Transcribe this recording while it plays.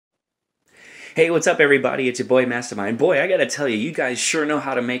Hey, what's up, everybody? It's your boy Mastermind. Boy, I gotta tell you, you guys sure know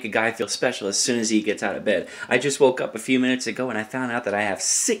how to make a guy feel special as soon as he gets out of bed. I just woke up a few minutes ago and I found out that I have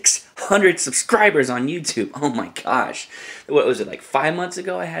 600 subscribers on YouTube. Oh my gosh. What was it, like 5 months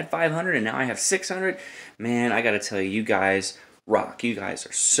ago I had 500 and now I have 600? Man, I gotta tell you, you guys rock. You guys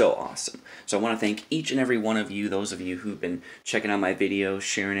are so awesome. So I want to thank each and every one of you, those of you who've been checking out my videos,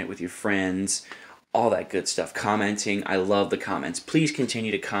 sharing it with your friends, all that good stuff, commenting. I love the comments. Please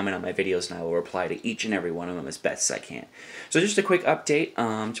continue to comment on my videos and I will reply to each and every one of them as best as I can. So just a quick update.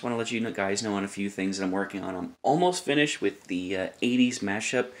 Just want to let you guys know on a few things that I'm working on. I'm almost finished with the 80s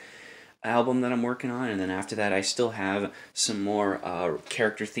mashup album that I'm working on, and then after that I still have some more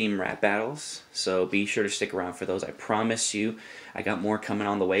character theme rap battles, so be sure to stick around for those. I promise you I got more coming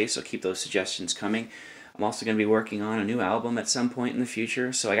on the way, so keep those suggestions coming. I'm also going to be working on a new album at some point in the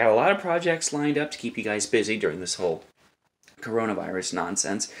future, so I got a lot of projects lined up to keep you guys busy during this whole coronavirus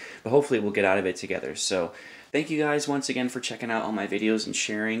nonsense, but hopefully we'll get out of it together. So thank you guys once again for checking out all my videos and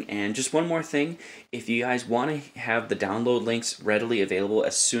sharing. And just one more thing, if you guys want to have the download links readily available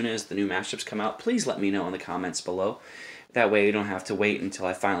as soon as the new mashups come out, please let me know in the comments below. That way you don't have to wait until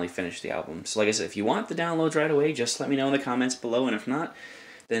I finally finish the album. So like I said, if you want the downloads right away, just let me know in the comments below, and if not,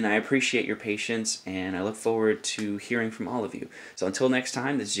 then I appreciate your patience, and I look forward to hearing from all of you. So until next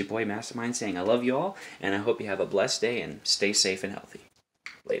time, this is your boy Mastermind saying I love you all, and I hope you have a blessed day and stay safe and healthy.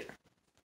 Later.